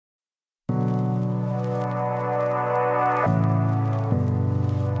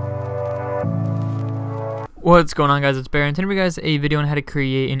What's going on, guys? It's Behr, and today we guys a video on how to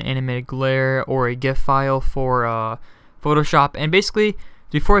create an animated glare or a GIF file for Photoshop. And basically,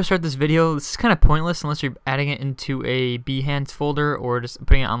 before I start this video, this is kind of pointless unless you're adding it into a Behance folder or just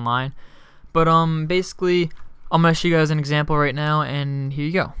putting it online. But basically, I'm gonna show you guys an example right now, and here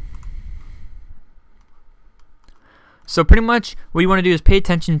you go. So pretty much, what you want to do is pay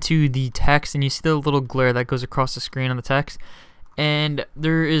attention to the text, and you see the little glare that goes across the screen on the text. And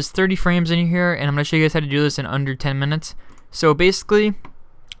there is 30 frames in here, and I'm going to show you guys how to do this in under 10 minutes. So basically,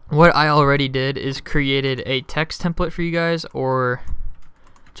 what I already did is created a text template for you guys, or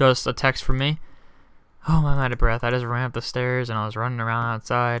just a text for me. Oh, I'm out of breath. I just ran up the stairs and I was running around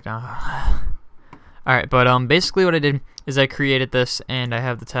outside. Alright, but basically what I did is I created this, and I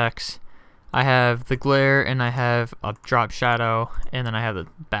have the text, I have the glare, and I have a drop shadow, and then I have the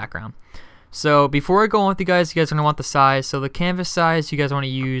background. So before I go on with you guys are going to want the size. So the canvas size you guys want to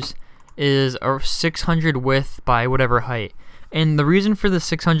use is a 600 width by whatever height. And the reason for the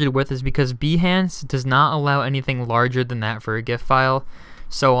 600 width is because Behance does not allow anything larger than that for a GIF file.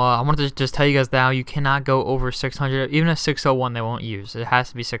 So I wanted to just tell you guys now, you cannot go over 600. Even a 601 they won't use. It has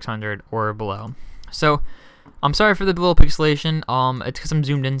to be 600 or below. So I'm sorry for the little pixelation. It's because I'm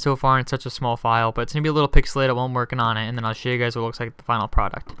zoomed in so far and it's such a small file, but it's going to be a little pixelated while I'm working on it, and then I'll show you guys what it looks like the final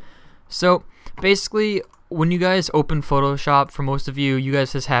product. So basically, when you guys open Photoshop, for most of you, you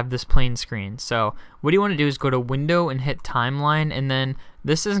guys just have this plain screen. So what you want to do is go to Window and hit Timeline, and then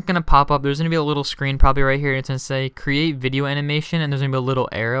this isn't going to pop up. There's going to be a little screen probably right here. It's going to say Create Video Animation, and there's going to be a little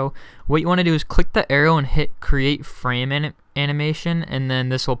arrow. What you want to do is click the arrow and hit Create Frame Animation, and then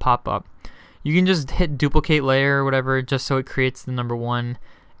this will pop up. You can just hit Duplicate Layer or whatever, just so it creates the number 1,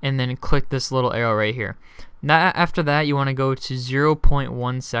 and then click this little arrow right here. Now, after that, you want to go to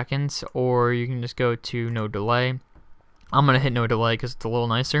 0.1 seconds, or you can just go to no delay. I'm going to hit no delay because it's a little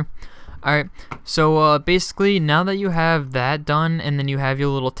nicer. Alright, so basically, now that you have that done, and then you have your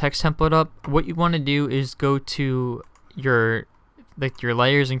little text template up, what you want to do is go to your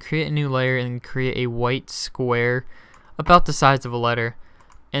layers and create a new layer, and create a white square about the size of a letter.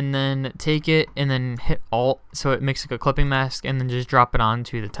 And then take it and then hit Alt so it makes like a clipping mask, and then just drop it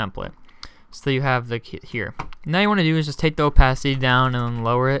onto the template. So you have the here. Now you want to do is just take the opacity down and then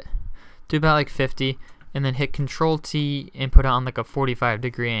lower it to about like 50, and then hit Control T and put it on like a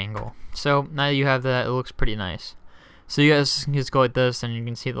 45-degree angle. So now you have that, it looks pretty nice. So you guys can just go like this, and you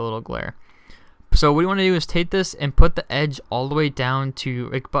can see the little glare. So what you want to do is take this and put the edge all the way down to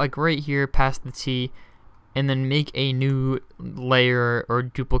like right here past the T, and then make a new layer or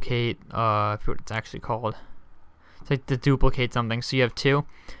duplicate. I forget what it's actually called. It's like to duplicate something. So you have two.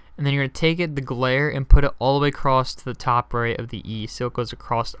 And then you're going to take it, the glare, and put it all the way across to the top right of the E, so it goes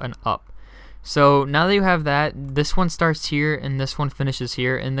across and up. So now that you have that, this one starts here and this one finishes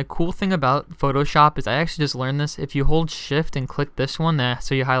here. And the cool thing about Photoshop is I actually just learned this. If you hold Shift and click this one,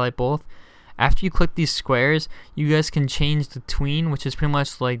 so you highlight both, after you click these squares, you guys can change the tween, which is pretty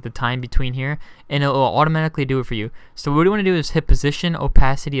much like the time between here, and it will automatically do it for you. So what you want to do is hit Position,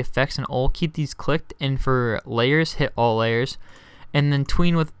 Opacity, Effects, and all. Keep these clicked, and for layers, hit All Layers. And then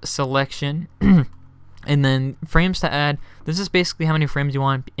tween with selection, and then frames to add. This is basically how many frames you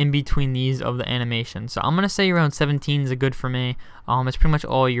want in between these of the animation. So I'm gonna say around 17 is good for me. It's pretty much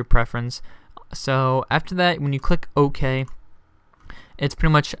all your preference. So after that, when you click OK, it's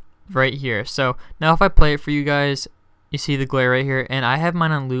pretty much right here. So now if I play it for you guys, you see the glare right here, and I have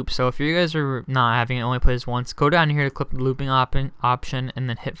mine on loop. So if you guys are not having it, only plays once, go down here to click the looping option, and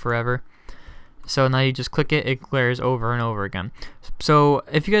then hit forever. So now you just click it, it glares over and over again. So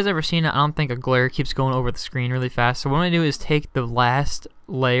if you guys ever seen it, I don't think a glare keeps going over the screen really fast. So what I'm going to do is take the last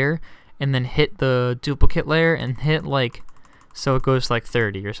layer and then hit the duplicate layer and hit like, so it goes like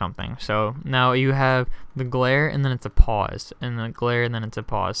 30 or something. So now you have the glare, and then it's a pause, and the glare, and then it's a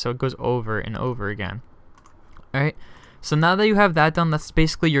pause. So it goes over and over again. Alright. So now that you have that done, that's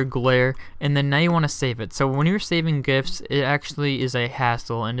basically your glare, and then now you want to save it. So when you're saving GIFs, it actually is a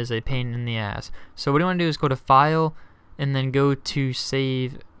hassle and is a pain in the ass. So what you want to do is go to File, and then go to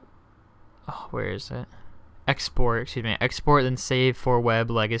Save. Oh, where is it? Export, excuse me. Export, then Save for Web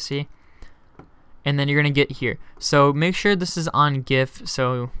Legacy. And then you're going to get here. So make sure this is on GIF,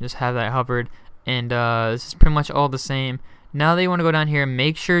 so just have that hovered. And this is pretty much all the same. Now that you want to go down here,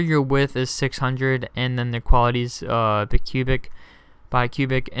 make sure your width is 600, and then the quality's cubic by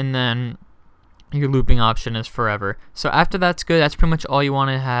cubic, and then your looping option is forever. So after that's good, that's pretty much all you want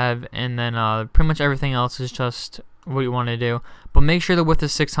to have, and then pretty much everything else is just what you want to do. But make sure the width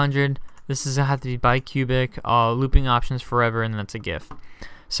is 600. This is have to be by cubic, looping options forever, and then it's a GIF.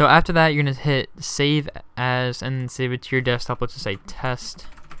 So after that, you're going to hit Save As, and then save it to your desktop. Let's just say Test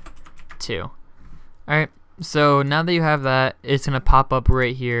 2. Alright. So now that you have that, it's gonna pop up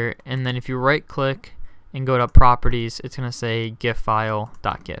right here, and then if you right click and go to properties, it's gonna say GIF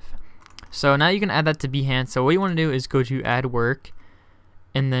file.gif. So now you can add that to Behance. So what you want to do is go to add work,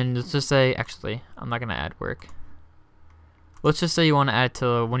 and then let's just say, actually I'm not gonna add work. Let's just say you want to add it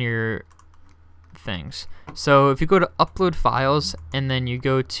to one of your things. So if you go to upload files and then you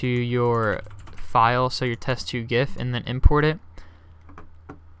go to your file, so your test2 GIF, and then import it,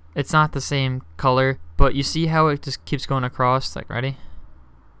 it's not the same color, but you see how it just keeps going across, like, ready?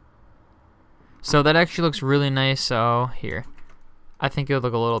 So that actually looks really nice. So here, I think it would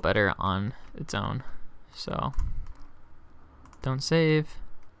look a little better on its own. So don't save,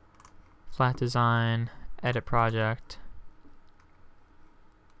 flat design, edit project,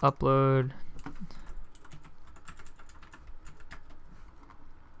 upload.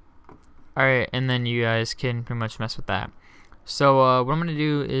 Alright, and then you guys can pretty much mess with that. So what I'm going to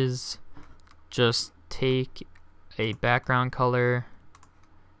do is just take a background color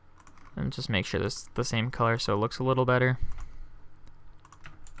and just make sure this is the same color so it looks a little better,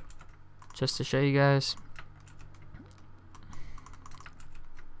 just to show you guys.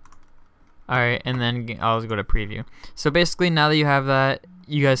 Alright, and then I'll go to preview. So basically now that you have that,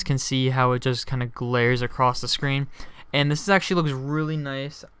 you guys can see how it just kind of glares across the screen. And this actually looks really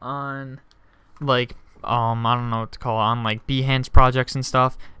nice on, like, I don't know what to call it, on like Behance projects and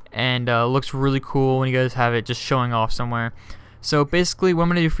stuff, and looks really cool when you guys have it just showing off somewhere. So basically what I'm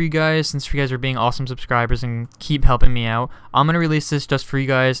gonna do for you guys, since you guys are being awesome subscribers and keep helping me out, I'm gonna release this just for you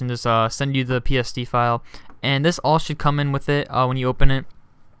guys and just send you the PSD file, and this all should come in with it when you open it.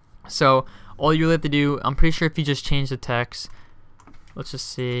 So all you really have to do, I'm pretty sure if you just change the text, let's just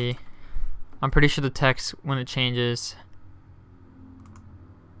see, I'm pretty sure the text when it changes,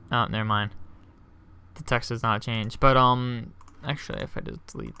 oh, never mind, the text does not change, but actually if I just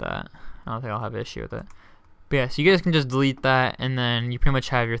delete that, I don't think I'll have an issue with it. But yeah, so you guys can just delete that, and then you pretty much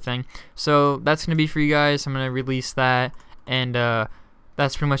have your thing. So that's gonna be for you guys. I'm gonna release that, and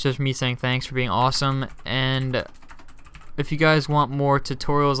that's pretty much just me saying thanks for being awesome. And if you guys want more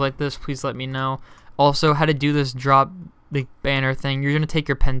tutorials like this, please let me know. Also, how to do this drop the banner thing. You're gonna take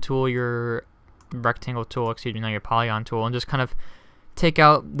your pen tool, your rectangle tool, excuse me, not your polygon tool, and just kind of take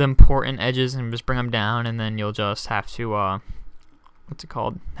out the important edges and just bring them down, and then you'll just have to what's it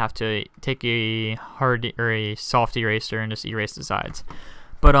called? Have to take a hard or a soft eraser and just erase the sides.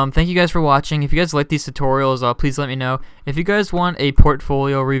 But thank you guys for watching. If you guys like these tutorials, please let me know. If you guys want a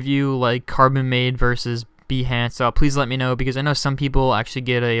portfolio review like Carbon Made versus Behance, please let me know, because I know some people actually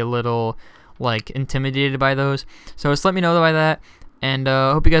get a little like intimidated by those. So just let me know by that, and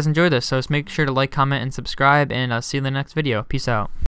I hope you guys enjoy this. So just make sure to like, comment, and subscribe, and I'll see you in the next video. Peace out.